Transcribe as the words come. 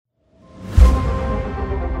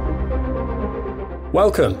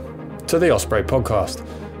Welcome to the Osprey Podcast.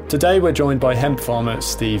 Today we're joined by hemp farmer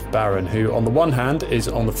Steve Barron, who on the one hand is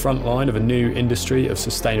on the front line of a new industry of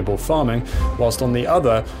sustainable farming, whilst on the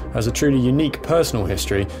other has a truly unique personal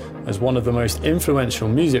history as one of the most influential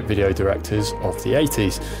music video directors of the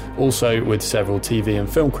 80s, also with several TV and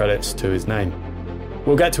film credits to his name.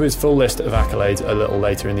 We'll get to his full list of accolades a little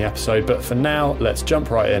later in the episode, but for now, let's jump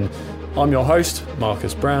right in. I'm your host,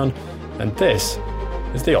 Marcus Brown, and this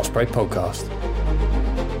is the Osprey Podcast.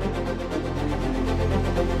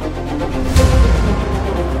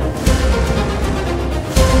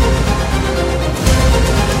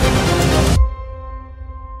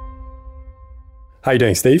 How you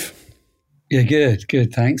doing, Steve? Yeah,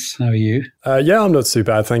 good. Thanks. How are you? Yeah, I'm not too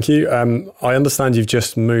bad, thank you. I understand you've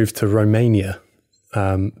just moved to Romania.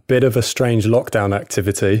 Bit of a strange lockdown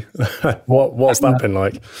activity. What's that been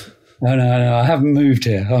like? No. I haven't moved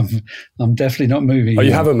here. I'm definitely not moving. Oh,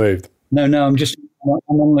 you haven't moved? No.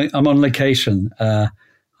 I'm on location.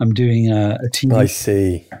 I'm doing a TV. I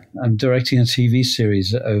see. I'm directing a TV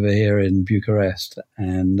series over here in Bucharest,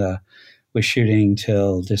 and we're shooting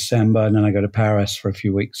till December, and then I go to Paris for a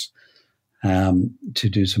few weeks to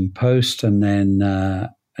do some post, and then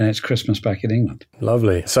and it's Christmas back in England.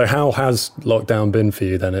 Lovely. So how has lockdown been for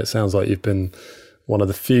you then? It sounds like you've been one of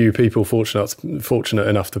the few people fortunate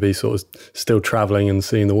enough to be sort of still traveling and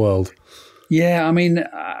seeing the world. Yeah, I mean,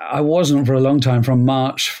 I wasn't for a long time. From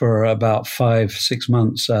March for about 5-6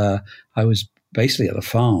 months, I was basically at the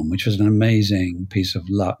farm, which was an amazing piece of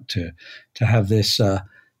luck to have this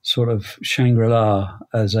sort of Shangri-La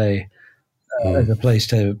as a place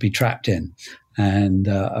to be trapped in. And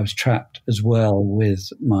I was trapped as well with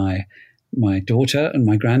my daughter and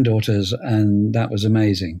my granddaughters, and that was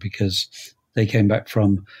amazing because they came back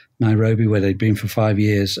from Nairobi where they'd been for 5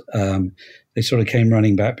 years. They sort of came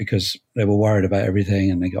running back because they were worried about everything,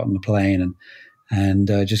 and they got on the plane and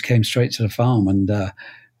just came straight to the farm. And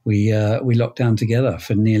we locked down together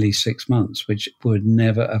for nearly 6 months, which would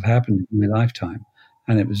never have happened in my lifetime.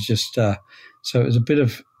 And it was just so it was a bit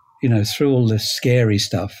of, through all this scary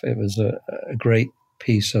stuff, it was a great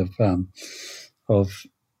piece of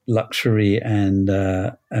luxury and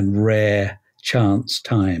rare chance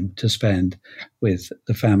time to spend with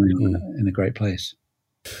the family in a great place.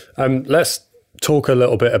 Let's talk a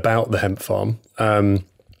little bit about the hemp farm. I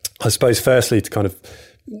suppose firstly to kind of,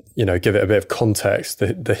 give it a bit of context,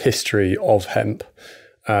 the history of hemp.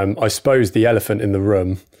 I suppose the elephant in the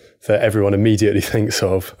room that everyone immediately thinks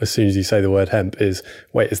of as soon as you say the word hemp is,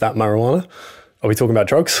 wait, is that marijuana? Are we talking about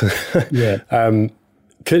drugs? Yeah.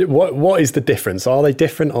 What is the difference? Are they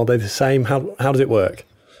different? Are they the same? How does it work?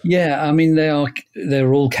 Yeah, I mean,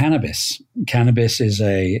 they're all cannabis. Cannabis is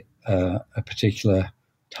a particular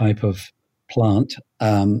type of plant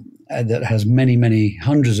that has many, many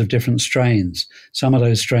hundreds of different strains. Some of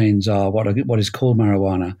those strains are what is called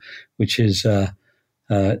marijuana, which is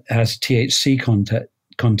has THC content,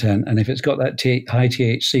 and if it's got that high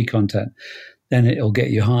THC content, then it'll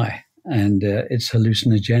get you high, and it's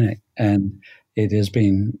hallucinogenic, and it has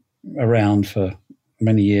been around for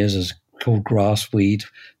many years as called grass weed.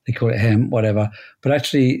 They call it hemp, whatever. But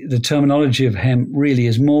actually, the terminology of hemp really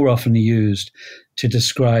is more often used to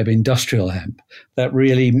describe industrial hemp. That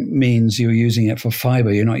really means you're using it for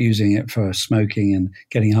fiber. You're not using it for smoking and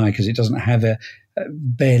getting high because it doesn't have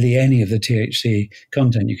barely any of the THC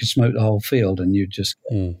content. You could smoke the whole field and you'd just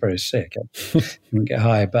get very sick. You wouldn't get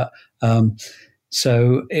high. But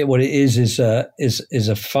so what it is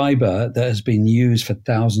a fiber that has been used for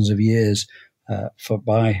thousands of years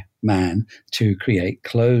by man to create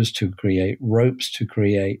clothes, to create ropes, to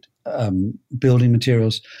create building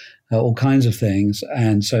materials, all kinds of things.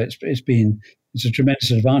 And so it's a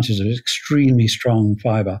tremendous advantage. It's extremely strong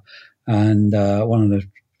fiber and one of the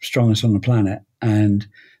strongest on the planet. And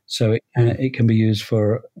so it can be used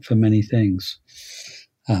for many things.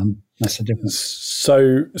 That's the difference.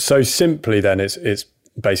 So simply then, it's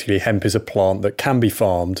basically hemp is a plant that can be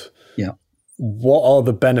farmed. Yeah. What are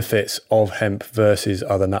the benefits of hemp versus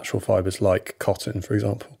other natural fibers like cotton, for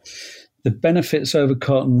example? The benefits over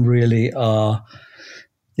cotton really are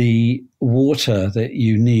the water that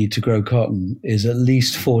you need to grow cotton is at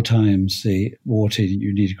least 4 times the water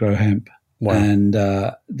you need to grow hemp. Wow. And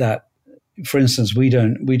that, for instance, we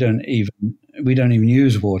don't even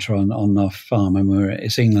use water on our farm, and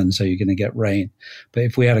it's England, so you're going to get rain. But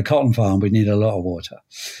if we had a cotton farm, we'd need a lot of water,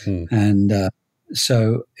 and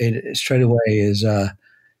so it straight away is a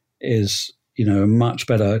much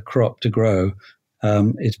better crop to grow.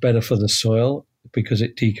 It's better for the soil because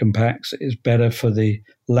it decompacts. It's better for the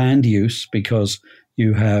land use because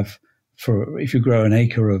you have if you grow an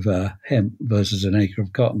acre of hemp versus an acre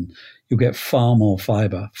of cotton, you'll get far more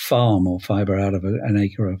fiber out of an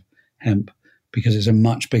acre of hemp because it's a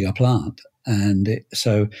much bigger plant, and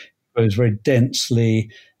so it grows very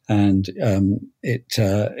densely, and every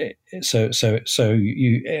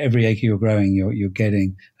acre you're growing, you're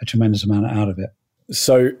getting a tremendous amount out of it.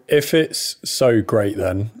 So if it's so great,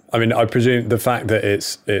 then I mean, I presume the fact that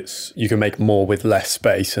it's you can make more with less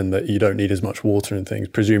space and that you don't need as much water and things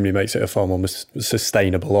presumably makes it a far more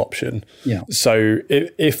sustainable option. Yeah. So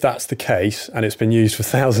if that's the case and it's been used for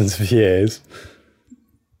thousands of years,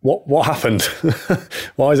 what happened?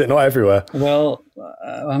 Why is it not everywhere? Well,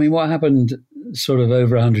 I mean, what happened sort of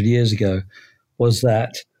over 100 years ago was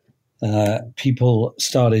that people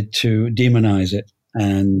started to demonize it.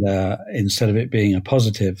 And instead of it being a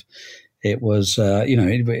positive, it was,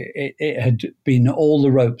 it had been all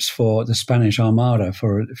the ropes for the Spanish Armada,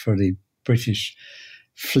 for the British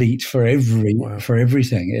fleet, for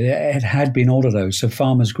everything. It had been all of those. So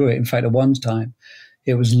farmers grew it. In fact, at one time,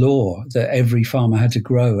 it was law that every farmer had to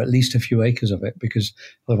grow at least a few acres of it because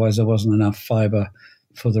otherwise there wasn't enough fiber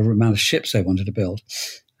for the amount of ships they wanted to build.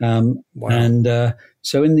 Wow. And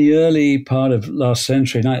so in the early part of last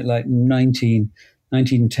century, like 1910,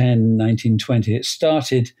 1920, it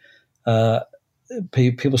started,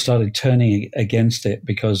 people started turning against it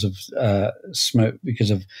because of smoke, because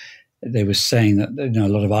of, they were saying that, a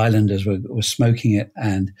lot of islanders were smoking it,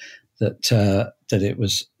 and that it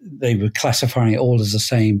was, they were classifying it all as the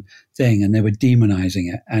same thing, and they were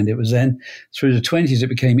demonizing it. And it was then through the 20s, it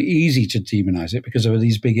became easy to demonize it because there were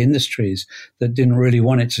these big industries that didn't really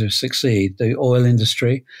want it to succeed. The oil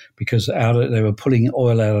industry, because they were pulling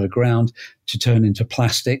oil out of the ground to turn into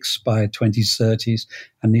plastics by 20s, 30s.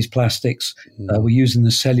 And these plastics were using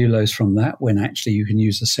the cellulose from that, when actually you can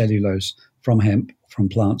use the cellulose from hemp, from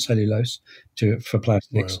plant cellulose for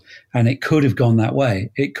plastics. Wow. And it could have gone that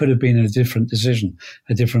way. It could have been a different decision,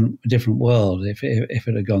 a different world if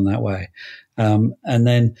it had gone that way. And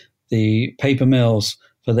then the paper mills,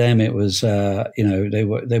 for them, it was, they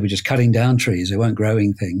were just cutting down trees. They weren't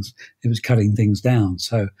growing things. It was cutting things down.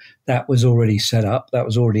 So that was already set up. That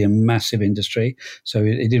was already a massive industry. So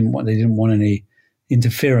they didn't want any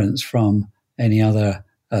interference from any other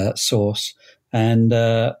source. And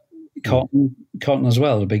cotton as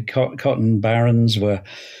well. The big cotton barons were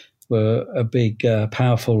a big,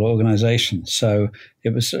 powerful organization. So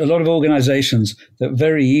it was a lot of organizations that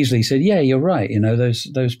very easily said, "Yeah, you're right.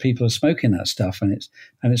 Those people are smoking that stuff, and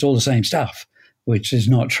it's all the same stuff," which is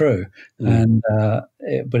not true. And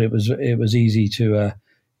but it was easy to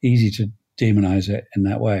demonize it in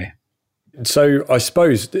that way. So I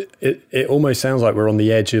suppose it almost sounds like we're on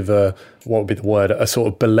the edge of what would be the word, a sort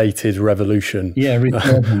of belated revolution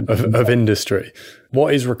of industry.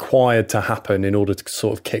 What is required to happen in order to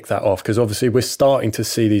sort of kick that off? Because obviously we're starting to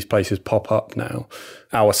see these places pop up now.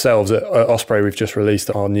 Ourselves at Osprey, we've just released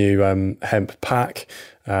our new hemp pack,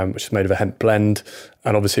 which is made of a hemp blend.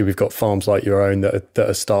 And obviously we've got farms like your own that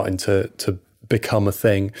are starting to become a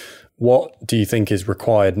thing. What do you think is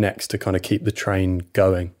required next to kind of keep the train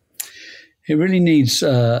going? It really needs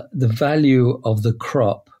the value of the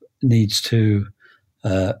crop needs to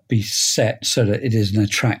be set so that it is an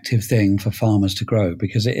attractive thing for farmers to grow,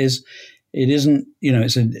 because it isn't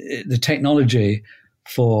the technology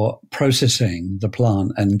for processing the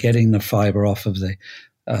plant and getting the fiber off of the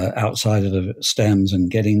outside of the stems and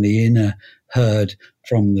getting the inner herd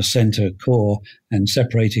from the center core and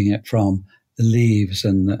separating it from the leaves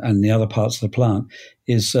and the other parts of the plant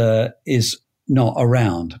is not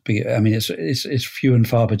around. I mean, it's few and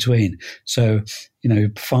far between. So,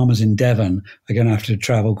 farmers in Devon are going to have to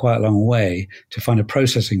travel quite a long way to find a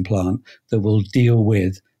processing plant that will deal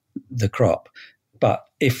with the crop. But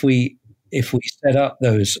if we set up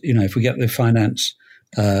those, if we get the finance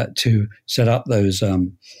to set up those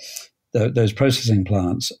processing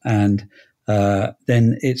plants, and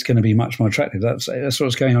then it's going to be much more attractive. That's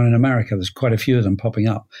what's going on in America. There's quite a few of them popping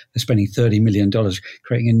up. They're spending $30 million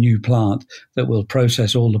creating a new plant that will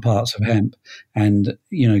process all the parts of hemp and,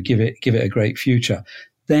 give it a great future.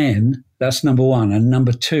 Then that's number one. And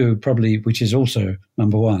number two, probably, which is also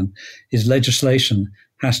number one, is legislation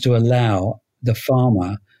has to allow the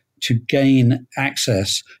farmer to gain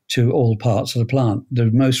access to all parts of the plant.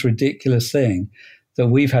 The most ridiculous thing that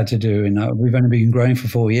we've had to do, we've only been growing for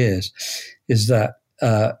 4 years, is that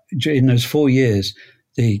in those 4 years,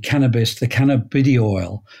 the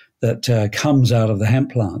cannabidiol that comes out of the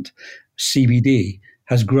hemp plant, CBD,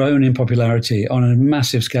 has grown in popularity on a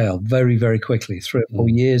massive scale very, very quickly. 3 or 4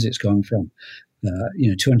 years, it's gone from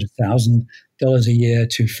 $200,000 a year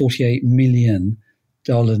to $48 million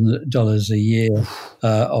dollars a year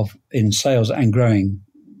of in sales and growing,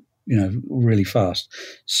 really fast.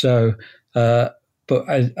 So, but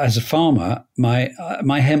as a farmer,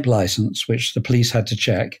 my hemp license, which the police had to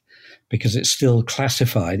check because it's still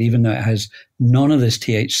classified, even though it has none of this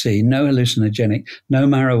THC, no hallucinogenic, no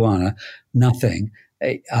marijuana, nothing.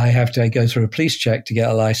 I have to go through a police check to get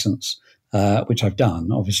a license. Which I've done,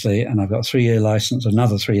 obviously, and I've got a 3-year license,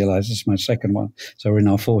 another 3-year license, my second one. So we're in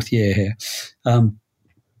our 4th year here.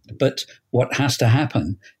 But what has to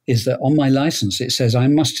happen is that on my license, it says I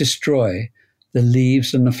must destroy the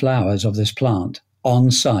leaves and the flowers of this plant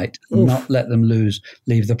on site, not let them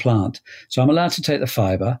leave the plant. So I'm allowed to take the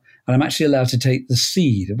fiber, and I'm actually allowed to take the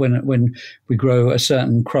seed. When we grow a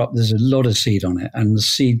certain crop, there's a lot of seed on it, and the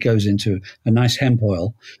seed goes into a nice hemp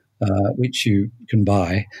oil, which you can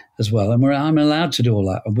buy as well, and I'm allowed to do all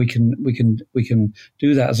that, and we can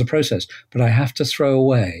do that as a process. But I have to throw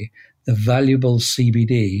away the valuable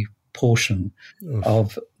CBD portion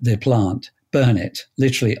of the plant, burn it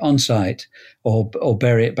literally on site, or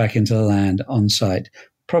bury it back into the land on site.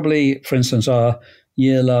 Probably, for instance, our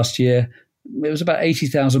year last year, it was about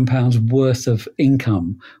 £80,000 worth of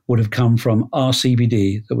income would have come from our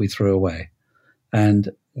CBD that we threw away,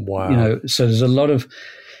 and wow, so there's a lot of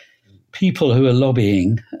people who are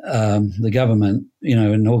lobbying the government,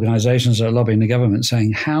 and organizations that are lobbying the government,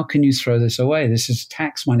 saying, how can you throw this away? This is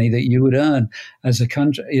tax money that you would earn as a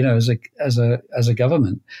country, as a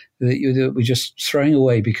government, that we're just throwing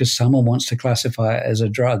away because someone wants to classify it as a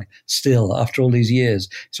drug still after all these years.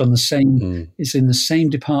 It's on the same, it's in the same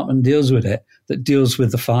department deals with it that deals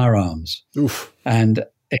with the firearms. Oof. And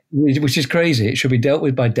which is crazy. It should be dealt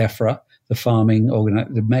with by DEFRA,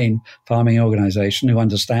 the main farming organization, who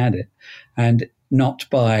understand it, and not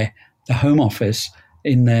by the Home Office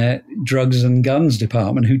in their drugs and guns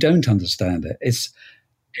department, who don't understand it.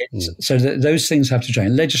 So those things have to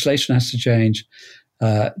change. Legislation has to change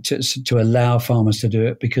to allow farmers to do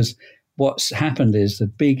it, because what's happened is the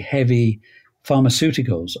big, heavy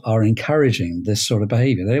pharmaceuticals are encouraging this sort of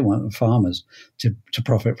behavior. They don't want the farmers to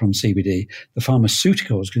profit from CBD. The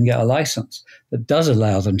pharmaceuticals can get a license that does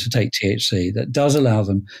allow them to take THC, that does allow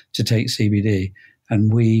them to take CBD.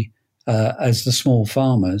 And we, as the small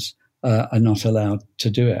farmers, are not allowed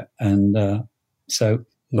to do it. And so...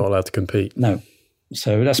 Not allowed to compete. No.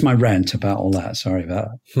 So that's my rant about all that. Sorry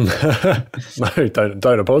about that. No,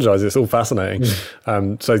 don't apologise. It's all fascinating.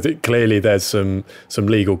 So clearly there's some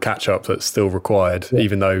legal catch-up that's still required,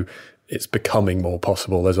 even though it's becoming more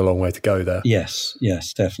possible. There's a long way to go there. Yes,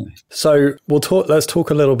 definitely. So let's talk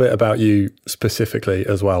a little bit about you specifically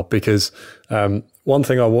as well, because one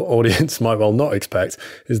thing our audience might well not expect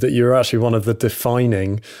is that you're actually one of the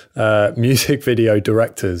defining music video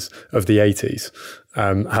directors of the 80s,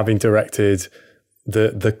 having directed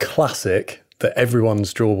the classic that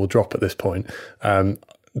everyone's jaw will drop at this point,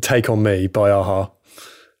 Take On Me by a-ha,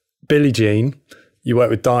 Billie Jean. You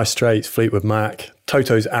worked with Dire Straits, Fleetwood Mac,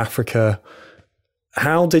 Toto's Africa.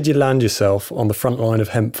 How did you land yourself on the front line of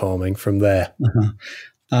hemp farming from there?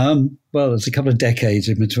 Well, there's a couple of decades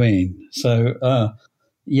in between. So,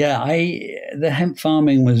 the hemp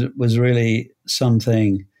farming was really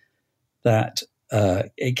something that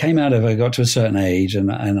it came out of, I got to a certain age,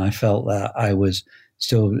 and I felt that I was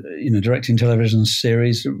still, directing television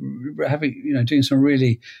series, doing some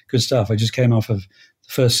really good stuff. I just came off of the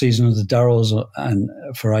first season of the Durrells and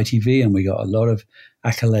for ITV, and we got a lot of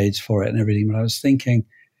accolades for it and everything. But I was thinking,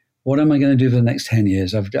 what am I going to do for the next 10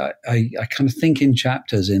 years? I kind of think in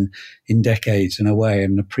chapters, in decades in a way.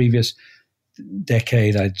 And the previous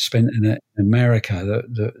decade I'd spent in America,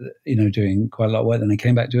 doing quite a lot of work. Then I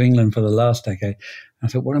came back to England for the last decade. I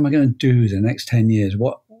thought, what am I going to do the next 10 years?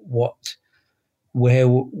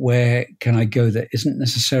 Where can I go that isn't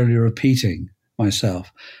necessarily repeating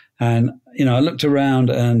myself? And, I looked around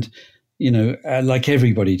and, like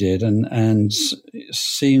everybody did, and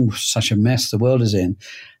seeing such a mess the world is in.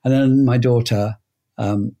 And then my daughter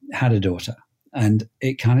had a daughter, and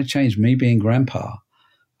it kind of changed me being grandpa.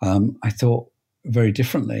 I thought very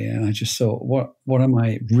differently, and I just thought, what am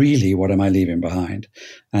I leaving behind?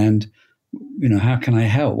 And, how can I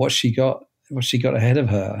help? What's she got ahead of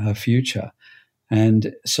her future?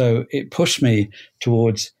 And so it pushed me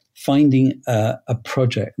towards finding a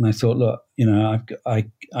project. And I thought, look,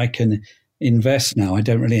 I can invest now. I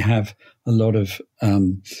don't really have a lot of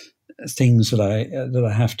things that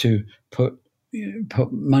I have to put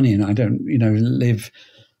money in. I don't, live,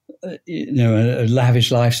 a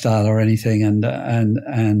lavish lifestyle or anything.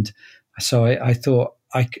 And so I thought,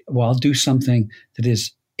 I'll do something that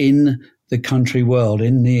is in the country world,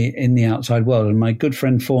 in the outside world. And my good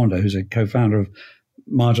friend Faunda, who's a co-founder of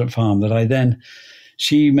Margent Farm, that I then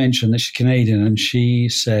she mentioned that she's Canadian, and she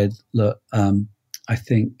said, look, I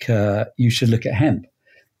think you should look at hemp,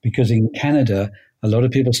 because in Canada, a lot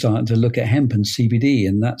of people starting to look at hemp and CBD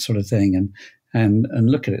and that sort of thing, and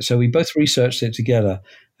look at it. So we both researched it together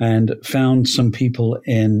and found some people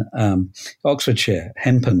in Oxfordshire,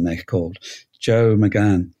 Hempen they're called, Joe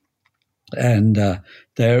McGann. And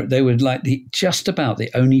they were like just about the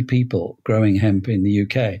only people growing hemp in the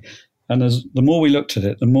UK. And the more we looked at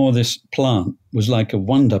it, the more this plant was like a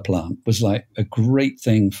wonder plant, was like a great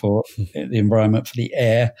thing for the environment, for the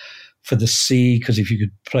air, for the sea, because if you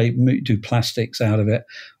could do plastics out of it,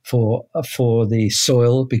 for the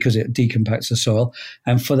soil, because it decompacts the soil,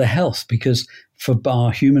 and for the health, because for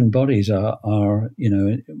our human bodies are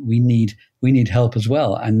we need help as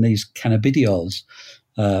well. And these cannabidiols,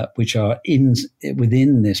 which are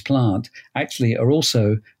within this plant, actually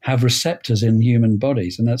have receptors in human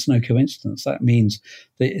bodies, and that's no coincidence. That means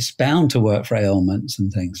that it's bound to work for ailments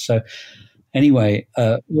and things. So anyway,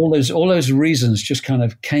 all those reasons just kind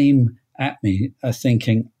of came at me,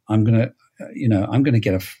 thinking I'm going to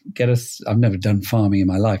get a. I've never done farming in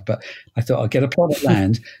my life, but I thought I'll get a plot of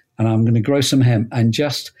land and I'm going to grow some hemp, and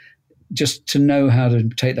just to know how to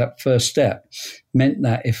take that first step meant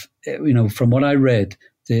that if, from what I read,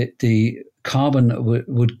 the carbon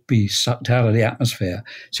would be sucked out of the atmosphere,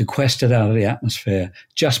 sequestered out of the atmosphere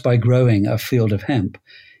just by growing a field of hemp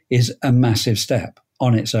is a massive step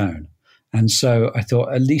on its own. And so I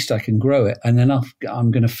thought, at least I can grow it, and then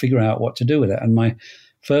I'm going to figure out what to do with it. And my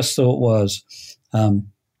first thought was, I'll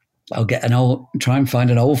try and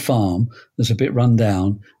find an old farm that's a bit run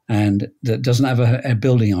down and that doesn't have a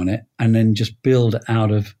building on it, and then just build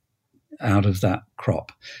out of that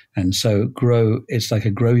crop. And so it's like a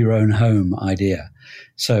grow your own home idea.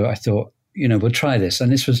 So I thought, we'll try this.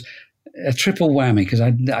 And this was a triple whammy, because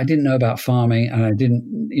I didn't know about farming, and I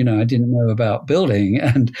didn't know about building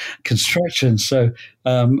and construction. So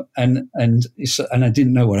and I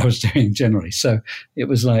didn't know what I was doing generally. So it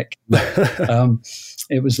was like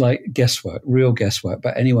guesswork, real guesswork.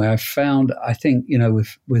 But anyway, I think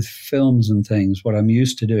with films and things, what I'm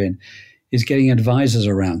used to doing is getting advisors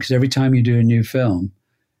around, because every time you do a new film,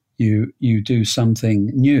 you do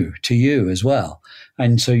something new to you as well.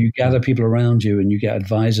 And so you gather people around you, and you get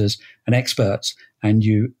advisors and experts, and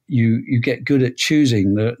you get good at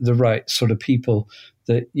choosing the right sort of people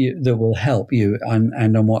that will help you,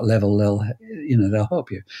 and on what level they'll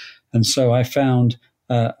help you. And so I found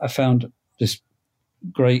this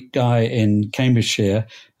great guy in Cambridgeshire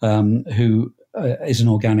who is an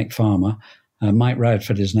organic farmer. Mike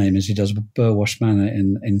Radford, his name is. He does Burwash Manor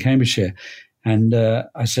in Cambridgeshire. And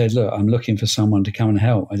I said, look, I'm looking for someone to come and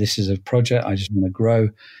help. This is a project. I just want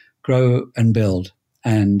to grow and build,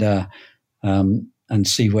 and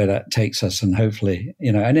see where that takes us. And hopefully,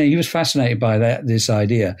 and he was fascinated by this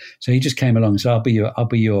idea. So he just came along and said,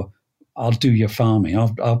 I'll do your farming.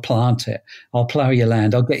 I'll plant it. I'll plow your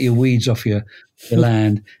land. I'll get your weeds off your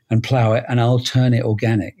land and plow it, and I'll turn it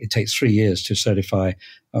organic. It takes 3 years to certify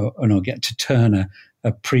to turn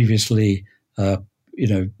a previously,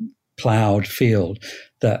 plowed field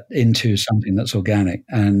into something that's organic.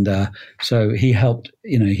 And so he helped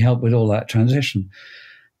with all that transition.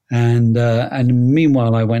 And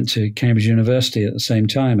meanwhile, I went to Cambridge University at the same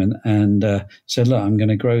time and said, look, I'm going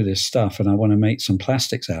to grow this stuff, and I want to make some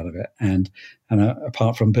plastics out of it. And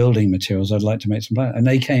apart from building materials, I'd like to make some plastics. And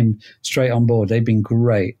they came straight on board. They've been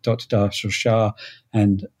great. Dr. Darshil Shah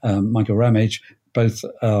and Michael Ramage, both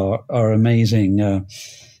are amazing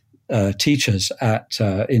teachers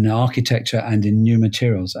in architecture and in new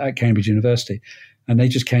materials at Cambridge University. And they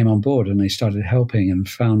just came on board, and they started helping, and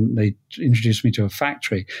they introduced me to a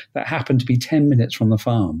factory that happened to be 10 minutes from the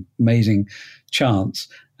farm. Amazing chance.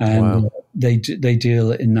 And wow. They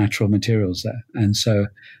deal in natural materials there. And so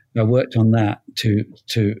I worked on that to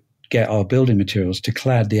get our building materials to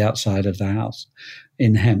clad the outside of the house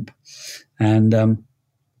in hemp. And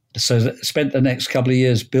so spent the next couple of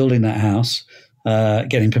years building that house,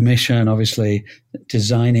 getting permission, obviously,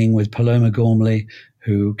 designing with Paloma Gormley,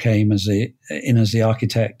 who came as the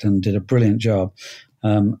architect and did a brilliant job,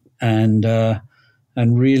 and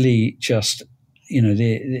really just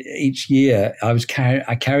each year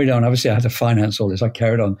I carried on. Obviously, I had to finance all this. I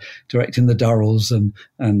carried on directing the Durrells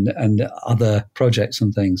and other projects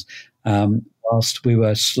and things, whilst we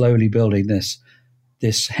were slowly building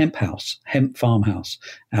this hemp farmhouse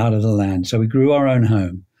out of the land. So we grew our own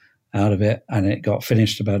home out of it, and it got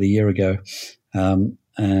finished about a year ago.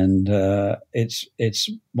 And it's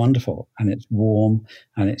wonderful, and it's warm,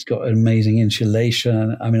 and it's got amazing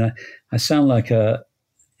insulation. I mean, I sound like a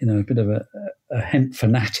a bit of a hemp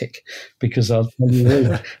fanatic, because I'll tell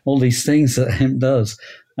you all these things that hemp does.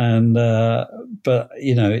 And but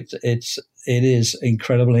it is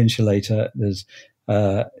incredible insulator. There's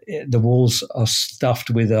the walls are stuffed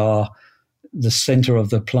with the center of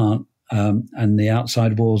the plant, and the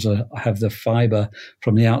outside walls have the fiber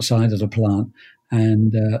from the outside of the plant.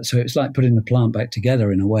 And so it's like putting the plant back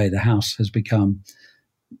together in a way. The house has become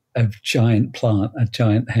a giant plant, a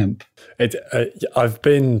giant hemp. I've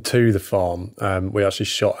been to the farm. We actually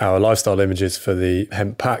shot our lifestyle images for the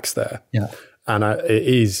hemp packs there. Yeah. And it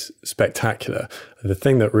is spectacular. The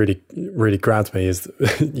thing that really, really grabbed me is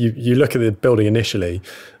you look at the building initially.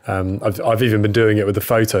 I've even been doing it with the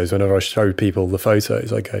photos. Whenever I show people the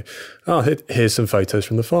photos, I go, oh, here's some photos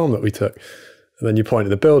from the farm that we took. And then you point at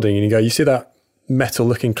the building and you go, you see that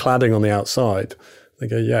metal-looking cladding on the outside? They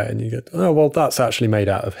go, yeah. And you go, oh, well, that's actually made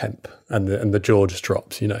out of hemp. And the jaw just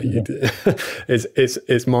drops,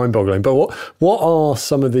 It's mind-boggling. But what are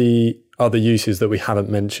some of the other uses that we haven't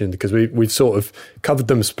mentioned? Because we've sort of covered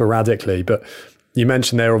them sporadically, but you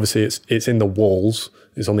mentioned there, obviously, it's in the walls,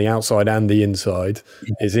 it's on the outside and the inside,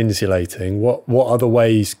 it's insulating. What other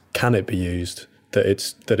ways can it be used that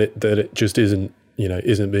it just isn't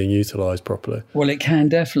being utilized properly? Well, it can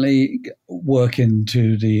definitely work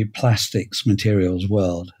into the plastics materials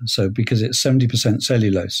world. So because it's 70%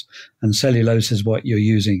 cellulose, and cellulose is what you're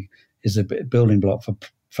using, is a building block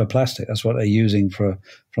for plastic. That's what they're using from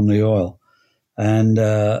the oil. And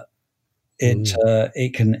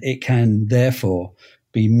it can therefore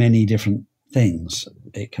be many different things.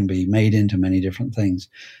 It can be made into many different things.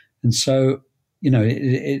 And so,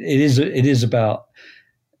 it is about,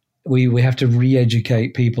 we have to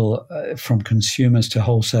re-educate people from consumers to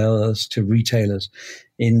wholesalers to retailers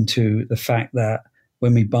into the fact that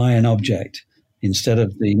when we buy an object, instead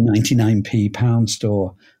of the 99p pound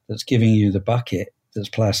store that's giving you the bucket that's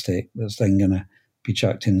plastic, that's then going to be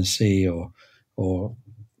chucked in the sea or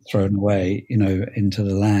thrown away, into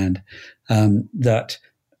the land, that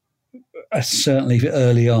certainly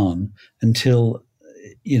early on, until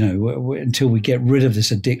we get rid of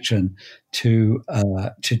this addiction to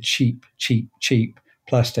cheap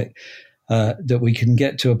plastic, that we can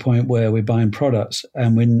get to a point where we're buying products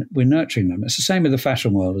and we're nurturing them. It's the same with the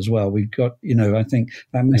fashion world as well. We've got, I think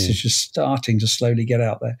that message is starting to slowly get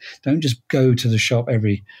out there. Don't just go to the shop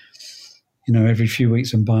every few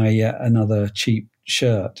weeks and buy yet another cheap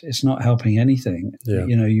shirt. It's not helping anything. Yeah.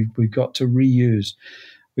 We've got to reuse.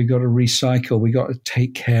 We've got to recycle. We've got to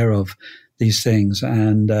take care of these things.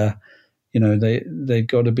 And, they've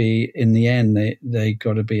got to be, in the end, they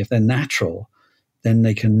got to be, if they're natural, then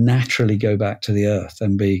they can naturally go back to the earth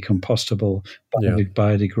and be compostable,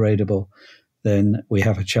 biodegradable. Then we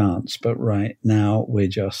have a chance. But right now we're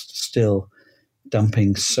just still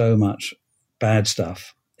dumping so much bad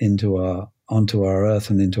stuff onto our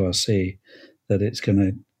earth and into our sea that it's going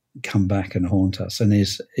to come back and haunt us, and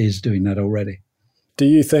is doing that already. Do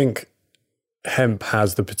you think hemp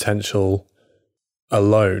has the potential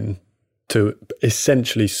alone to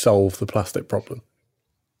essentially solve the plastic problem?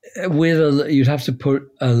 You'd have to put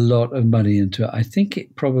a lot of money into it. I think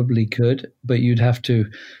it probably could, but you'd have to.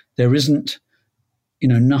 There isn't,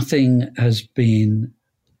 nothing has been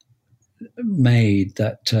made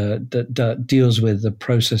that deals with the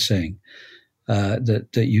processing that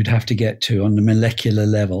you'd have to get to on the molecular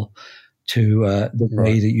level to the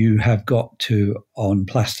way that you have got to on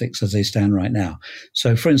plastics as they stand right now.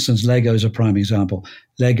 So, for instance, Lego is a prime example.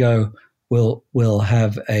 Lego will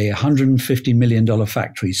have a $150 million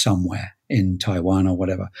factory somewhere in Taiwan or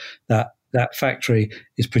whatever. That factory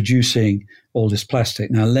is producing all this plastic.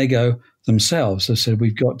 Now, Lego themselves have said,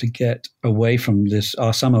 we've got to get away from this.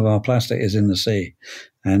 Some of our plastic is in the sea,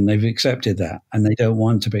 and they've accepted that, and they don't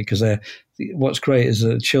want to be, because what's great is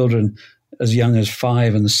that children as young as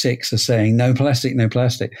 5 and 6 are saying, no plastic, no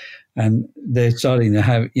plastic. And they're starting to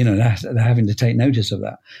have, they're having to take notice of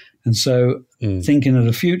that. And so thinking of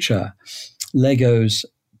the future, Lego's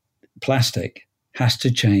plastic has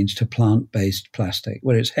to change to plant-based plastic,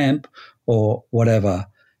 whether it's hemp or whatever.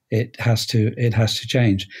 It has to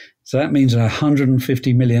change. So that means a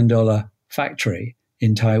 $150 million factory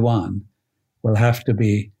in Taiwan will have to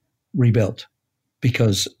be rebuilt,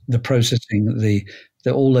 because the processing,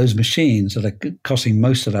 all those machines that are costing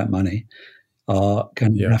most of that money are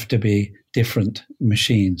going to have to be different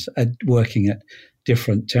machines working at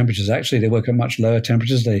different temperatures. Actually, they work at much lower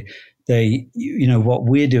temperatures. They what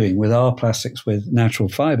we're doing with our plastics with natural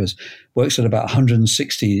fibers works at about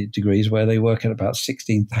 160 degrees, where they work at about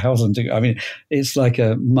 16,000 degrees. I mean, it's like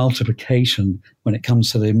a multiplication when it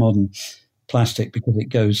comes to the modern plastic, because it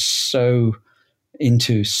goes so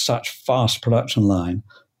into such fast production line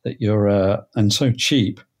that you're and so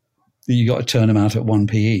cheap that you got to turn them out at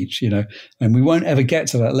 1p each, and we won't ever get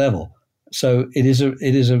to that level. So it is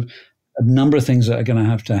a number of things that are going to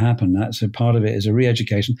have to happen. That's a part of it is a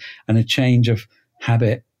re-education and a change of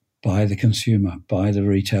habit by the consumer, by the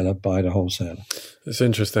retailer, by the wholesaler. It's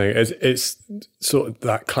interesting. It's sort of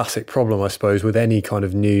that classic problem, I suppose, with any kind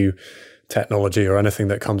of new technology or anything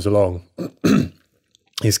that comes along,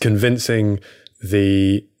 is convincing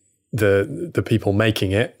the people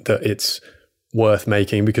making it that it's worth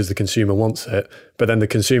making because the consumer wants it. But then the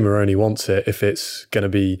consumer only wants it if it's going to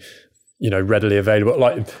be, readily available.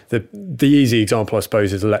 Like the easy example, I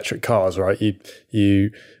suppose, is electric cars, right?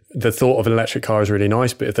 The thought of an electric car is really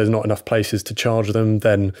nice, but if there's not enough places to charge them,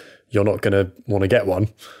 then you're not going to want to get one.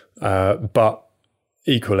 But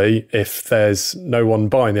equally, if there's no one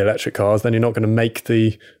buying the electric cars, then you're not going to make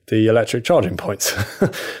the electric charging points.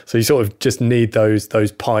 So you sort of just need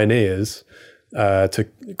those pioneers to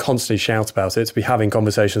constantly shout about it, to be having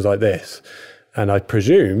conversations like this. And I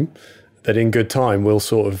presume that in good time we'll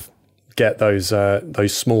sort of get those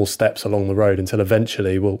small steps along the road until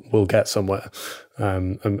eventually we'll get somewhere,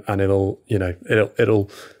 and it'll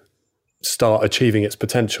start achieving its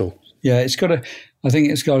potential. Yeah, I think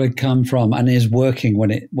it's got to come from, and is working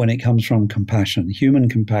when it comes from compassion, human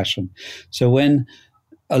compassion. So when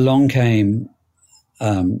along came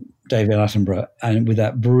David Attenborough, and with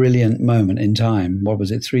that brilliant moment in time, what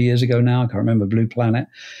was it, 3 years ago now? I can't remember, Blue Planet,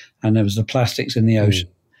 and there was the plastics in the ocean,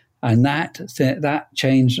 and that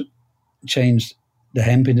changed the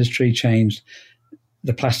hemp industry, changed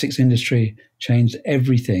the plastics industry, changed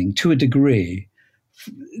everything to a degree.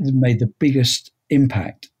 It made the biggest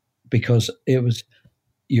impact because it was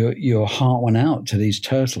your heart went out to these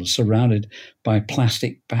turtles surrounded by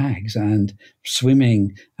plastic bags and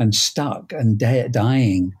swimming and stuck and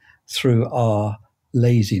dying through our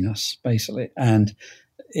laziness, basically. And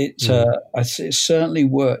it certainly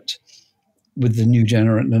worked with the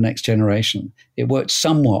next generation. It worked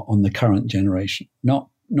somewhat on the current generation, not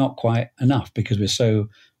quite enough because we're so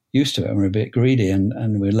used to it and we're a bit greedy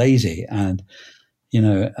and we're lazy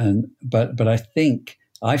but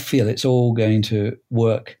I feel it's all going to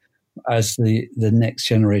work as the next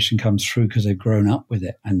generation comes through because they've grown up with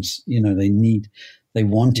it and they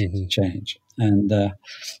want it to change. And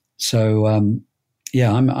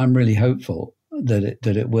I'm really hopeful that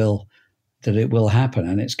it will happen,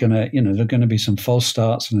 and it's going to, there are going to be some false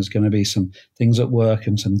starts, and there's going to be some things that work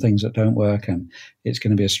and some things that don't work, and it's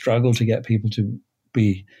going to be a struggle to get people to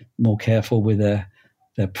be more careful with their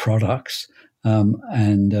products,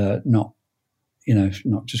 and not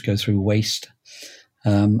just go through waste.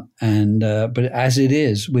 But as it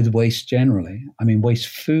is with waste generally, I mean, waste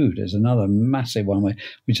food is another massive one,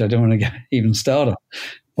 which I don't want to even start on,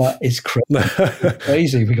 but it's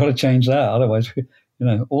crazy. We've got to change that. Otherwise,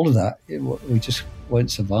 all of that, we just won't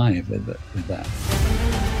survive with that.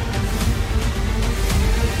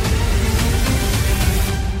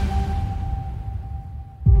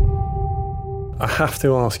 I have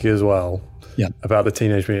to ask you as well about the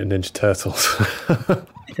Teenage Mutant Ninja Turtles.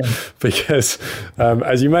 Because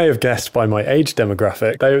as you may have guessed by my age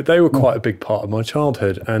demographic, they were quite a big part of my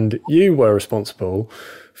childhood. And you were responsible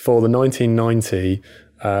for the 1990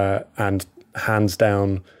 and hands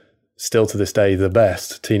down, still to this day, the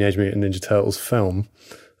best Teenage Mutant Ninja Turtles film,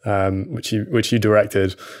 which you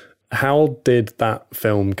directed. How did that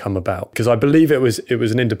film come about? Because I believe it was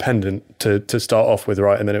an independent to start off with,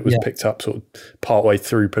 right? And then it was picked up sort of partway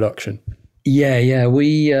through production. Yeah.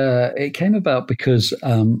 We it came about because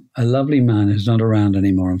a lovely man who's not around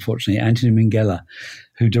anymore, unfortunately, Anthony Minghella,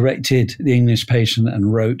 who directed The English Patient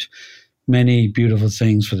and wrote many beautiful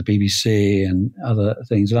things for the BBC and other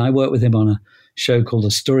things. And I worked with him on a show called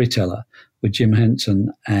The Storyteller with Jim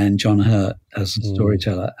Henson and John Hurt as the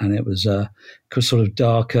storyteller. And it was sort of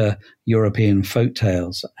darker European folk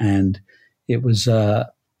tales. And it was a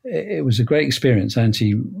great experience. And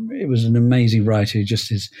it was an amazing writer. Just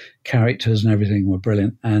his characters and everything were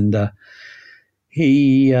brilliant. And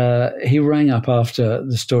he rang up after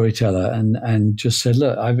The Storyteller and just said,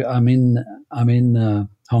 "Look, I'm in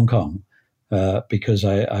Hong Kong because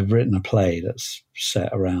I've written a play that's set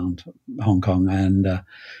around Hong Kong, and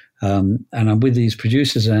I'm with these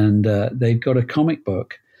producers, and they've got a comic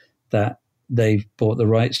book that they've bought the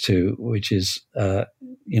rights to, which is,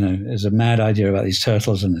 there's a mad idea about these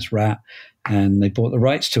turtles and this rat, and they bought the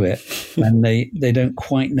rights to it, and they don't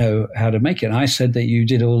quite know how to make it." And I said that you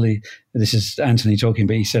did this is Anthony talking,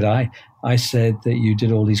 but he said, I said that you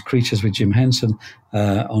did all these creatures with Jim Henson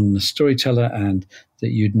on The Storyteller, and that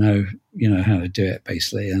you'd know how to do it,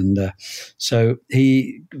 basically. And so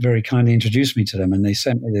he very kindly introduced me to them, and they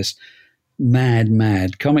sent me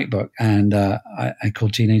mad comic book, and I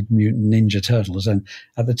called Teenage Mutant Ninja Turtles. And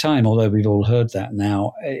at the time, although we've all heard that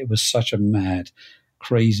now, it was such a mad,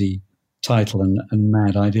 crazy title and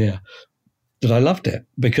mad idea that I loved it,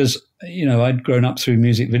 because, I'd grown up through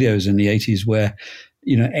music videos in the 80s where,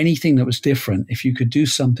 anything that was different, if you could do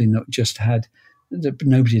something that just had, that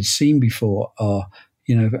nobody had seen before, or,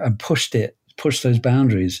 and push those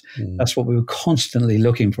boundaries. That's what we were constantly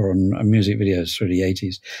looking for on music videos through the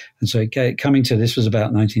 80s. And so coming to this was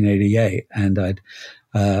about 1988, and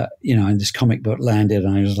and this comic book landed,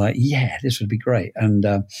 and I was like, yeah, this would be great. And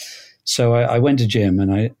so I went to Jim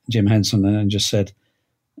Henson, and just said,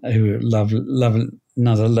 who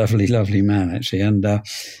another lovely man, actually. And I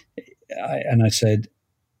said,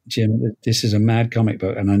 Jim, this is a mad comic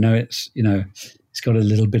book, and I know it's got a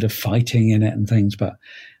little bit of fighting in it and things, but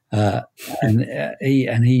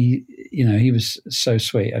he was so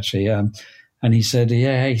sweet, actually. And he said,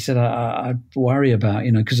 I worry about,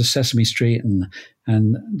 because of Sesame Street and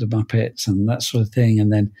the Muppets and that sort of thing.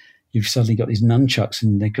 And then you've suddenly got these nunchucks,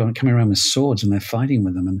 and they're coming around with swords, and they're fighting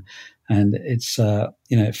with them. And it's,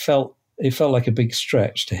 it felt like a big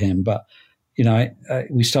stretch to him. But,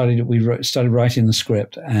 we started writing the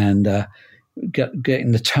script and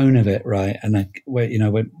getting the tone of it right. And I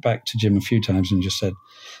went back to Jim a few times and just said,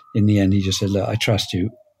 in the end, he just said, look, I trust you.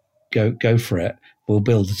 Go for it. We'll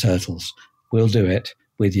build the turtles. We'll do it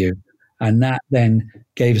with you. And that then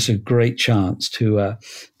gave us a great chance to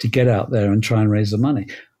get out there and try and raise the money.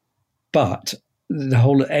 But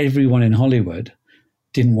everyone in Hollywood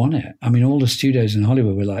didn't want it. I mean, all the studios in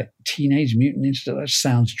Hollywood were like, Teenage Mutant Ninja Turtles, that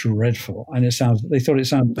sounds dreadful. And they thought it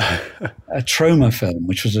sounded a trauma film,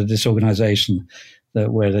 which was this organization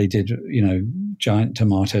where they did, giant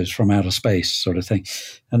tomatoes from outer space sort of thing.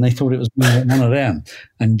 And they thought it was one of them,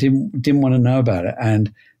 and didn't want to know about it.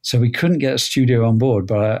 And so we couldn't get a studio on board.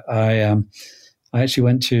 But I actually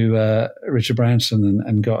went to Richard Branson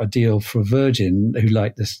and got a deal for Virgin, who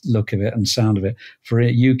liked the look of it and sound of it, for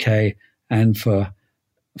UK and for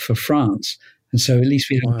France. And so at least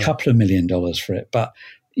we had a couple of $1 million for it. But,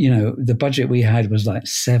 the budget we had was like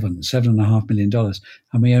 $7.5 million.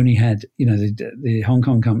 And we only had, the Hong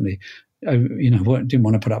Kong company, didn't want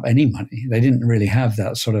to put up any money. They didn't really have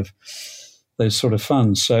those sort of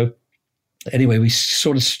funds. So anyway, we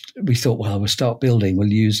thought, well, we'll start building. We'll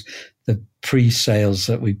use the pre-sales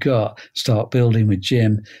that we've got, start building with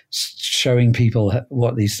Jim, showing people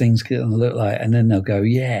what these things can look like. And then they'll go,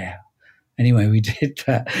 yeah. Anyway, we did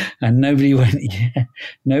that, and nobody went, yeah.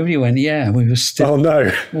 Nobody went, yeah. And we were still, oh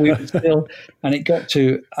no, and it got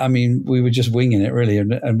to, we were just winging it really.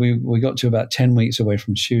 And we got to about 10 weeks away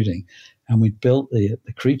from shooting, and we built the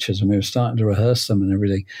creatures, and we were starting to rehearse them and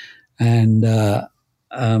everything. And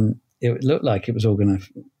it looked like it was all going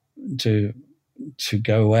to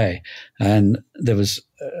go away. And there was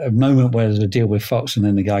a moment where there was a deal with Fox, and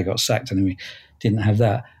then the guy got sacked, and we didn't have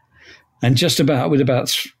that. And just with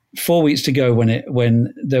about 4 weeks to go,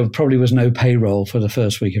 when there probably was no payroll for the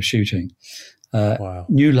first week of shooting,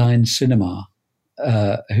 New Line Cinema,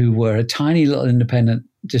 who were a tiny little independent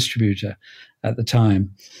distributor at the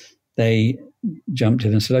time, they jumped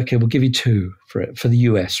in and said, okay, we'll give you 2 for it, for the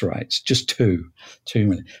US rights, just 2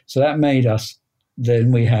 million. So that made us,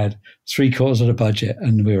 then we had 3/4 of the budget,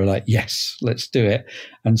 and we were like, yes, let's do it.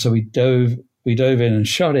 And so we dove in and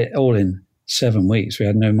shot it all in 7 weeks. We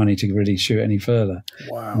had no money to really shoot any further.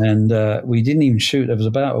 Wow. And we didn't even shoot. There was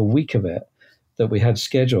about a week of it that we had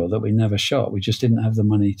scheduled that we never shot. We just didn't have the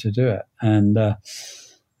money to do it. And,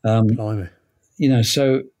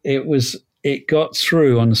 so it got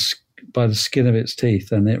through by the skin of its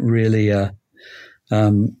teeth. And it really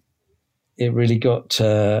got,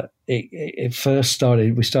 it first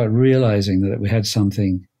started, we started realizing that we had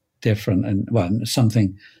something different and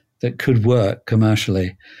something that could work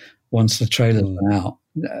commercially. Once the trailers went out,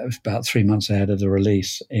 about 3 months ahead of the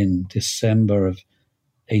release in December of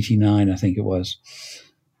 89, I think it was,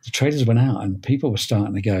 the trailers went out and people were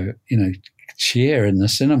starting to go, cheer in the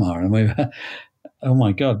cinema. And we were, oh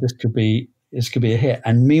my God, this could be a hit.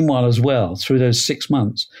 And meanwhile, as well, through those 6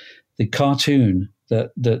 months, the cartoon,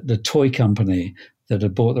 the toy company that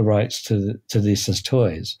had bought the rights to this as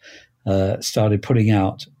toys, started putting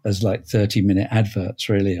out as like 30-minute adverts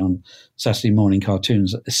really on Saturday morning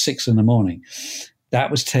cartoons at 6 a.m. That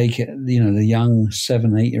was taken, the young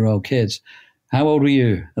 7, 8-year-old kids. How old were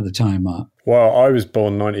you at the time, Mark? Well, I was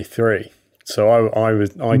born 93. So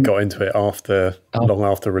I got into it long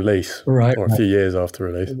after release, right, or a few years after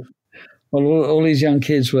release. Well, all these young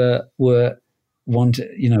kids were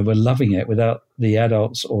loving it without the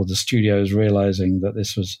adults or the studios realizing that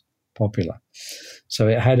this was popular. So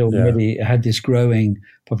it had already it had this growing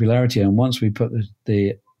popularity, and once we put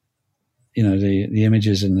the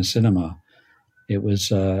images in the cinema, it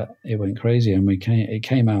went crazy, and it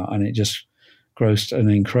came out, and it just grossed an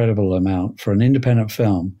incredible amount for an independent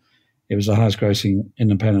film. It was the highest grossing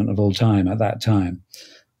independent of all time at that time,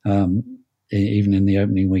 even in the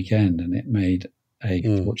opening weekend, and it made a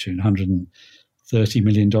fortune, $130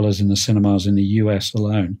 million in the cinemas in the US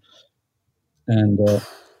alone. And,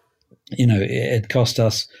 it cost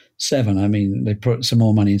us $7 million. I mean, they put some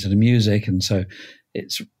more money into the music, and so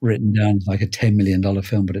it's written down like a $10 million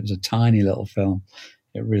film, but it was a tiny little film.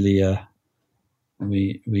 It really,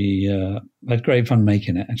 we had great fun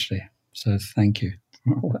making it, actually. So thank you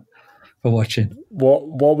for watching.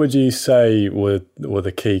 What would you say were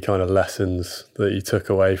the key kind of lessons that you took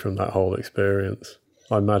away from that whole experience?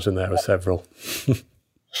 I imagine there were several.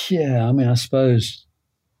 Yeah, I mean, I suppose,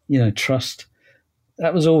 trust.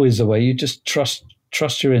 That was always the way. You just trust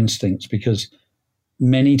your instincts, because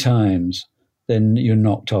many times then you're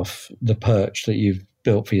knocked off the perch that you've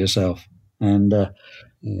built for yourself, and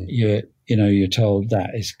you're told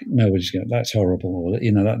that is nobody's going. That's horrible, or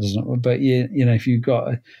that doesn't. But if you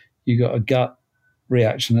got a gut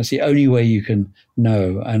reaction, that's the only way you can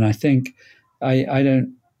know. And I think I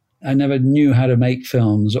never knew how to make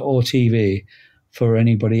films or TV for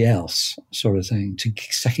anybody else, sort of thing, to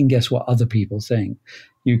second guess what other people think.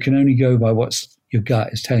 You can only go by what your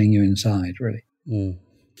gut is telling you inside, really.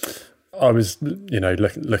 I was,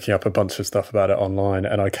 looking up a bunch of stuff about it online,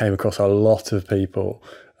 and I came across a lot of people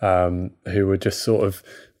who were just sort of,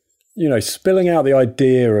 spilling out the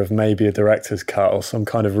idea of maybe a director's cut or some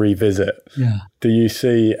kind of revisit. Yeah. Do you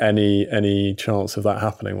see any chance of that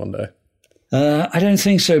happening one day? I don't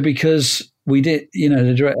think so, because we did,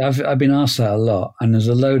 I've been asked that a lot, and there's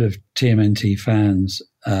a load of TMNT fans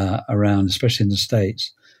around, especially in the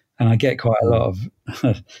States, and I get quite a lot of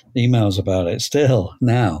emails about it still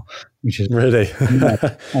now, which is really,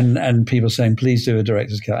 and people saying, please do a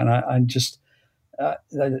director's cut, and I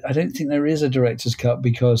don't think there is a director's cut,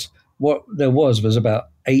 because what there was about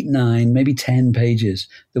 8, 9, maybe 10 pages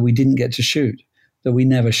that we didn't get to shoot, that we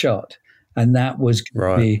never shot, and that was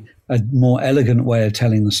going to be a more elegant way of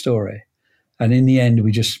telling the story. And in the end,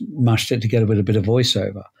 we just mushed it together with a bit of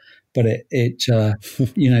voiceover. But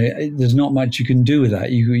there's not much you can do with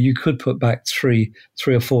that. You could put back three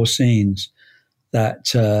or four scenes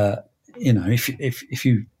that if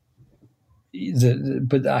you.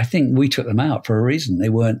 But I think we took them out for a reason. They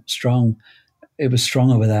weren't strong. It was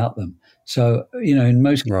stronger without them. So in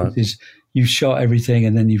most cases, you've shot everything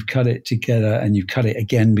and then you've cut it together and you've cut it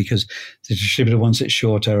again because the distributor wants it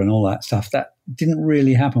shorter and all that stuff. That didn't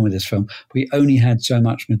really happen with this film. We only had so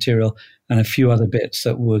much material and a few other bits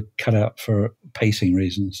that were cut out for pacing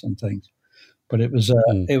reasons and things. But it was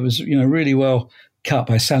really well cut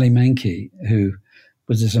by Sally Menke, who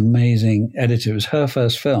was this amazing editor. It was her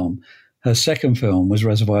first film. Her second film was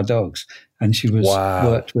Reservoir Dogs, and she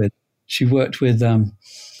worked with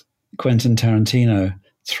Quentin Tarantino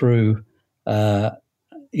through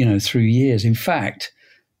years. In fact,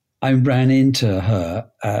 I ran into her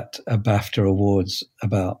at a BAFTA Awards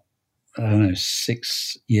about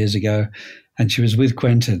 6 years ago, and she was with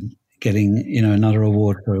Quentin getting another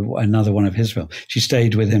award for another one of his films. She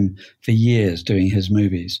stayed with him for years doing his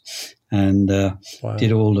movies, and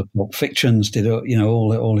did all the Pulp Fictions, did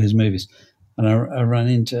all his movies. And I ran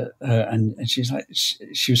into her, and she's like,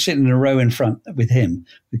 she was sitting in a row in front with him,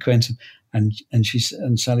 with Quentin, and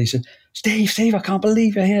Sally said, Steve, I can't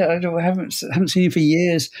believe you're here. I haven't seen you for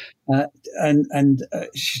years. And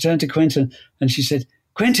she turned to Quentin and she said,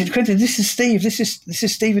 Quentin, this is Steve. This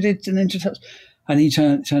is Steve who did Ninja Turtles. And he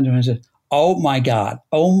turned to her and said, Oh my God.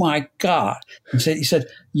 And he said,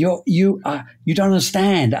 you don't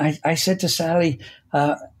understand. I said to Sally,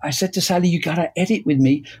 you got to edit with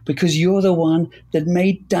me because you're the one that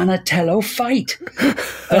made Donatello fight.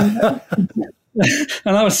 And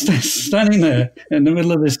I was standing there in the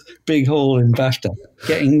middle of this big hall in BAFTA,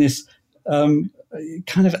 getting this kind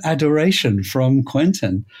of adoration from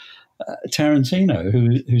Quentin Tarantino,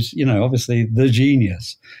 who's obviously the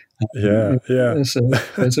genius. Yeah.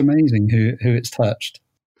 It's amazing who it's touched.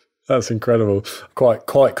 That's incredible. Quite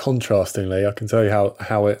contrastingly, I can tell you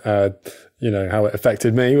how it how it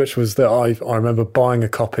affected me, which was that I remember buying a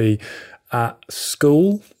copy at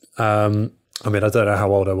school. I mean, I don't know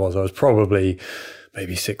how old I was. I was probably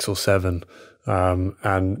maybe 6 or 7.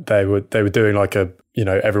 And they were doing like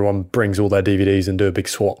everyone brings all their DVDs and do a big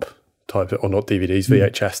swap type, or not DVDs,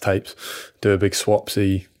 VHS tapes, do a big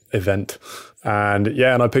swapsy event. And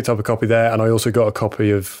I picked up a copy there, and I also got a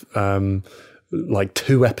copy of like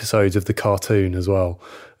 2 episodes of the cartoon as well.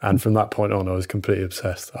 And from that point on, I was completely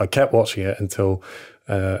obsessed. I kept watching it until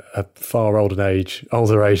a far older age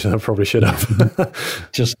than I probably should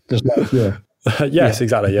have. just like, yeah. Yes, yeah.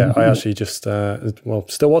 Exactly. Yeah, I actually just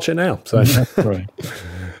still watch it now. So, right.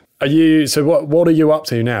 So what are you up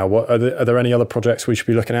to now? What are there any other projects we should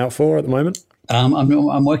be looking out for at the moment?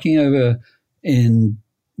 I'm working over in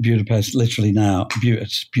Budapest, literally now.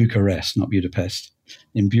 It's Bucharest, not Budapest.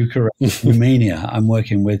 In Bucharest, Romania, I'm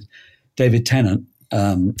working with David Tennant.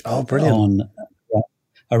 Brilliant! On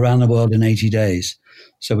Around the World in 80 Days.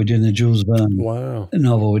 So we're doing the Jules Verne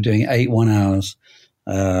novel. We're doing 8 1 hours,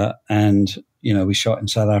 and we shot in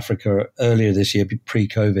South Africa earlier this year,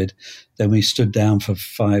 pre-COVID. Then we stood down for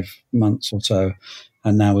 5 months or so,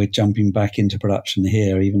 and now we're jumping back into production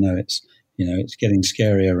here. Even though it's getting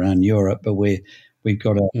scary around Europe, but we've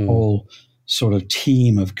got a whole sort of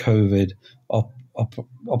team of COVID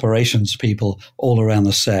operations people all around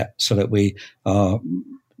the set, so that we are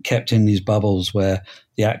kept in these bubbles where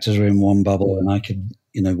the actors are in one bubble and I can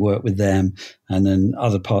work with them, and then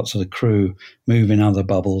other parts of the crew move in other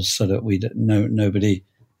bubbles so that nobody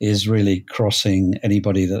is really crossing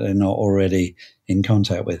anybody that they're not already in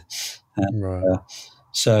contact with.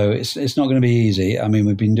 So it's not going to be easy. I mean,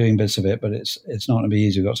 we've been doing bits of it, but it's not going to be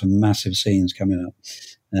easy. We've got some massive scenes coming up,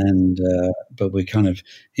 and but we're kind of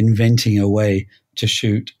inventing a way to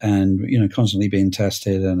shoot, and constantly being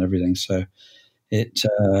tested and everything. So it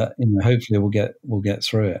hopefully we'll get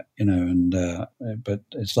through it. But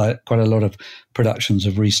it's like quite a lot of productions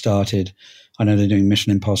have restarted. I know they're doing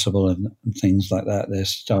Mission Impossible and things like that. They're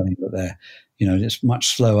starting, but it's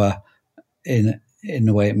much slower in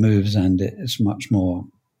the way it moves, and it's much more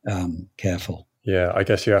careful. Yeah, I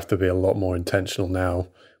guess you have to be a lot more intentional now.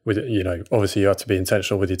 With obviously you have to be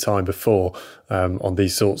intentional with your time before on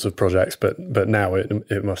these sorts of projects, but now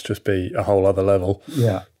it must just be a whole other level.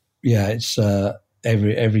 Yeah, it's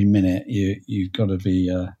every minute you've got to be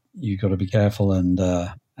careful,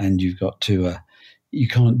 and you've got to. You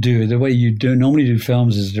can't do it the way you normally do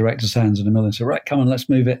films. Is the director stands in the middle and says, "Right, come on, let's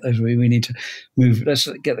move it. We need to move. Let's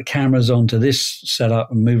get the cameras onto this setup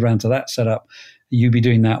and move around to that setup. You be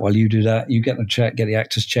doing that while you do that. You get the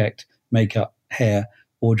actors checked, makeup, hair,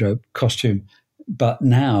 wardrobe, costume. But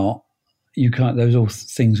now you can't. Those all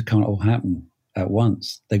things can't all happen at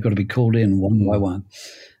once. They've got to be called in one by one.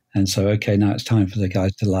 And so, okay, now it's time for the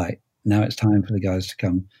guys to light. Now it's time for the guys to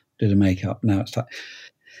come do the makeup. Now it's time."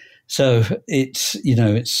 So it's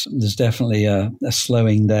there's definitely a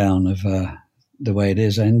slowing down of the way it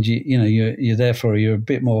is, and you're therefore you're a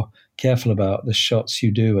bit more careful about the shots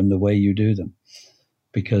you do and the way you do them,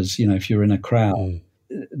 because if you're in a crowd,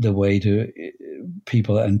 the way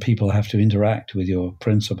people have to interact with your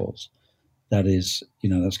principals. That is,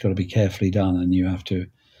 that's got to be carefully done, and you have to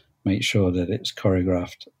make sure that it's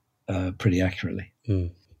choreographed pretty accurately.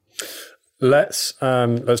 Let's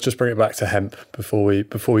just bring it back to Hemp before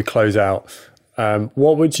we close out.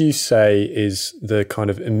 What would you say is the kind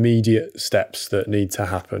of immediate steps that need to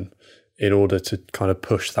happen in order to kind of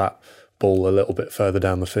push that ball a little bit further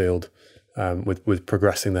down the field with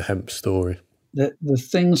progressing the Hemp story? The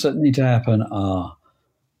things that need to happen are,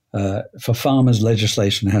 for farmers,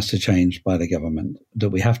 legislation has to change by the government, that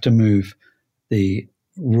we have to move the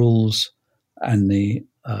rules and the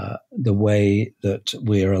way that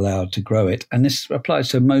we're allowed to grow it. And this applies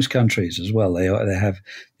to most countries as well. They have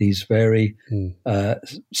these very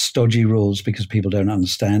stodgy rules because people don't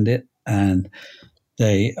understand it, and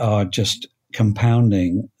they are just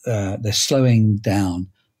compounding. They're slowing down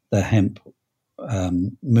the hemp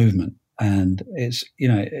movement, and it's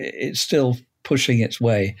still pushing its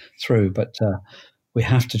way through. But we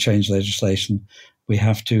have to change legislation. We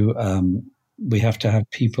have to have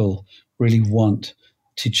people really want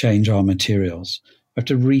to change our materials. We have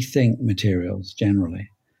to rethink materials generally,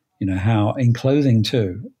 how in clothing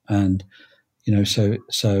too. And, so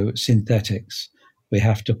synthetics, we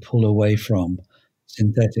have to pull away from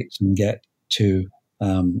synthetics and get to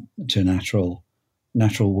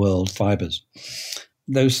natural world fibers.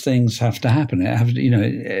 Those things have to happen.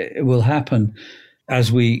 It will happen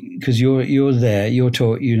because you're there, you're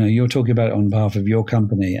talking about it on behalf of your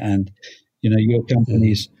company, and, your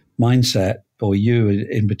company's mindset, or you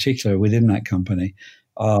in particular within that company,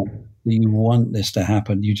 you want this to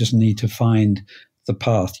happen. You just need to find the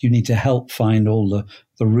path. You need to help find all the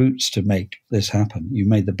routes to make this happen. You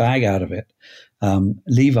made the bag out of it.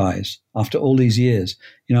 Levi's, after all these years,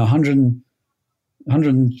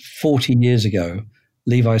 140 years ago,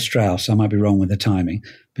 Levi Strauss, I might be wrong with the timing,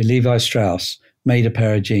 but Levi Strauss made a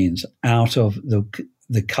pair of jeans out of the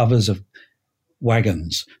covers of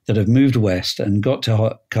wagons that have moved west and got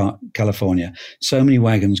to California. So many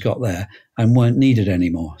wagons got there and weren't needed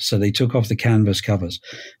anymore. So they took off the canvas covers.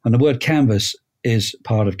 And the word canvas is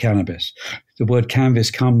part of cannabis. The word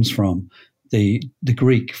canvas comes from the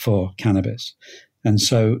Greek for cannabis. And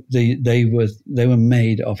so they were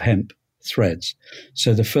made of hemp threads.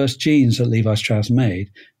 So the first jeans that Levi Strauss made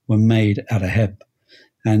were made out of hemp.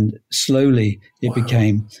 And slowly it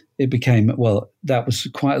became, that was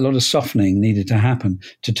quite a lot of softening needed to happen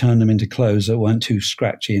to turn them into clothes that weren't too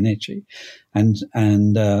scratchy and itchy. And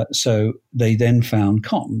so they then found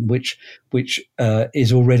cotton, which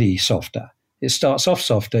is already softer. It starts off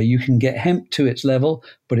softer. You can get hemp to its level,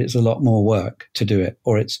 but it's a lot more work to do it,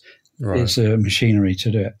 or it's a machinery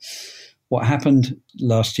to do it. What happened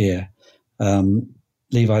last year,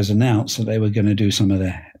 Levi's announced that they were going to do some of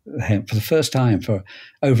their hemp for the first time for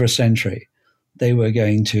over a century. They were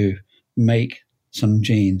going to make some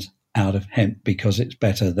jeans out of hemp because it's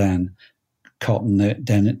better than cotton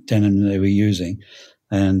denim they were using.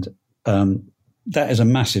 And that is a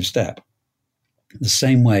massive step. The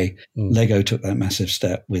same way Lego took that massive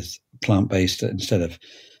step with plant-based instead of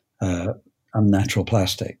unnatural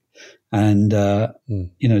plastic. And,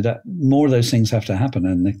 that more of those things have to happen.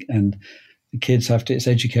 And the kids have to, it's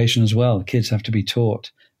education as well. The kids have to be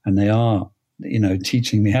taught, and they are,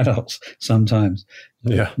 teaching the adults sometimes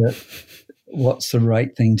what's the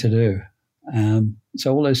right thing to do.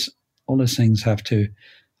 So all those things have to,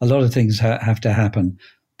 a lot of things have to happen,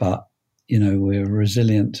 but, we're a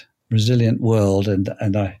resilient world,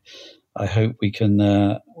 and I hope we can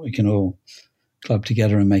all club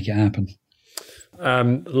together and make it happen.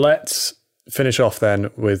 Let's finish off then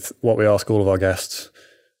with what we ask all of our guests.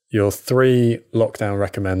 Your 3 lockdown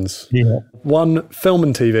recommends. Yeah. 1 film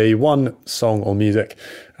and TV, 1 song or music,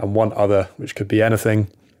 and 1 other, which could be anything.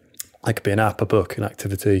 It could be an app, a book, an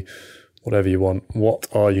activity, whatever you want. What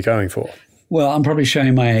are you going for? Well, I'm probably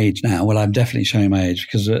showing my age now. Well, I'm definitely showing my age,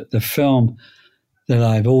 because the film that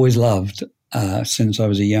I've always loved since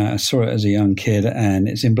I saw it as a young kid, and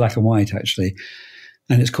it's in black and white actually,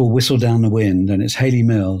 and it's called Whistle Down the Wind, and it's Haley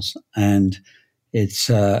Mills, and it's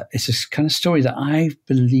this kind of story that I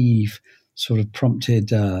believe sort of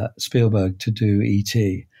prompted Spielberg to do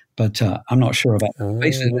E.T., but I'm not sure about that.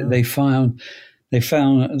 Basically, they found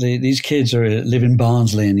these kids live in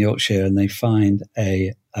Barnsley in Yorkshire, and they find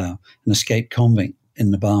an escaped convict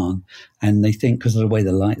in the barn, and they think, because of the way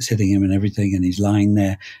the light's hitting him and everything, and he's lying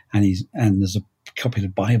there, and there's a copy of the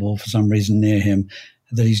Bible for some reason near him,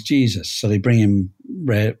 that he's Jesus. So they bring him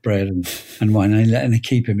bread and wine, and they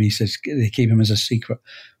keep him. He says they keep him as a secret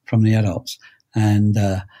from the adults. And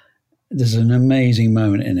there's an amazing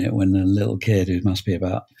moment in it when the little kid, who must be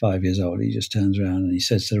about 5 years old, he just turns around and he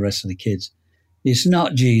says to the rest of the kids, "It's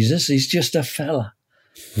not Jesus, he's just a fella."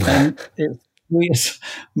 And it's the sweetest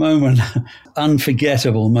moment,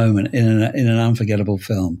 unforgettable moment in an unforgettable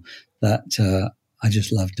film that I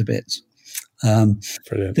just love to bits.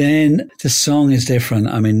 Then the song is different.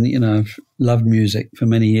 I mean, I've loved music for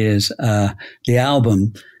many years. The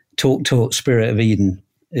album Talk Talk Spirit of Eden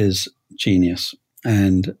is genius.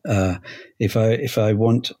 And if I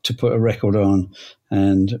want to put a record on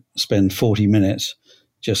and spend 40 minutes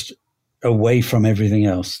just away from everything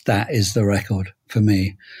else, that is the record for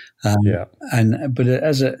me. But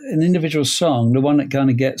as an individual song, the one that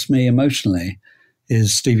kind of gets me emotionally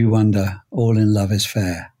is Stevie Wonder, All in Love is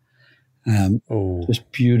Fair. This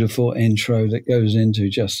beautiful intro that goes into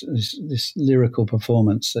just this lyrical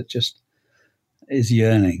performance that just is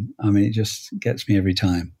yearning. I mean, it just gets me every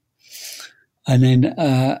time. And then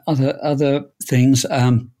other things.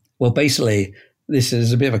 Well, basically, this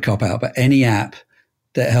is a bit of a cop out, but any app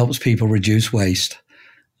that helps people reduce waste.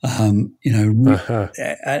 There's an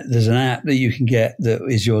app that you can get that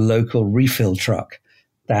is your local refill truck.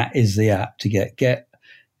 That is the app to get.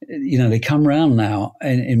 They come round now,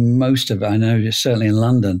 and in most of it, I know certainly in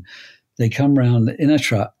London, they come round in a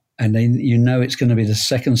truck, and it's going to be the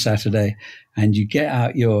second Saturday, and you get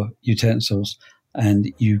out your utensils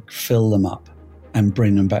and you fill them up and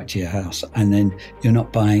bring them back to your house. And then you're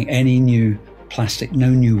not buying any new plastic, no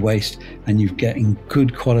new waste, and you're getting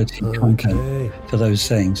good quality content for those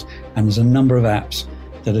things. And there's a number of apps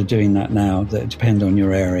that are doing that now that depend on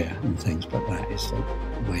your area and things, but that is the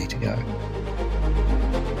way to go.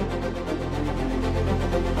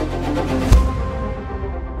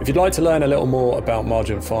 If you'd like to learn a little more about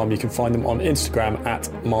Margin Farm, you can find them on Instagram at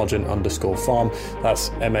margin_farm. That's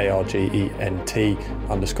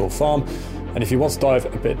MARGENT_farm. And if you want to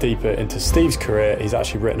dive a bit deeper into Steve's career, he's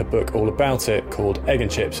actually written a book all about it called Egg and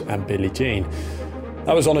Chips and Billie Jean.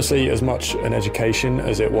 That was honestly as much an education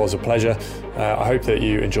as it was a pleasure. I hope that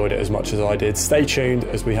you enjoyed it as much as I did. Stay tuned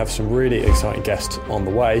as we have some really exciting guests on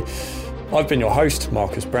the way. I've been your host,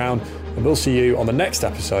 Marcus Brown, and we'll see you on the next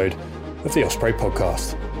episode of the Osprey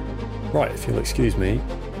Podcast. Right, if you'll excuse me,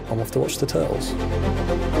 I'm off to watch the turtles.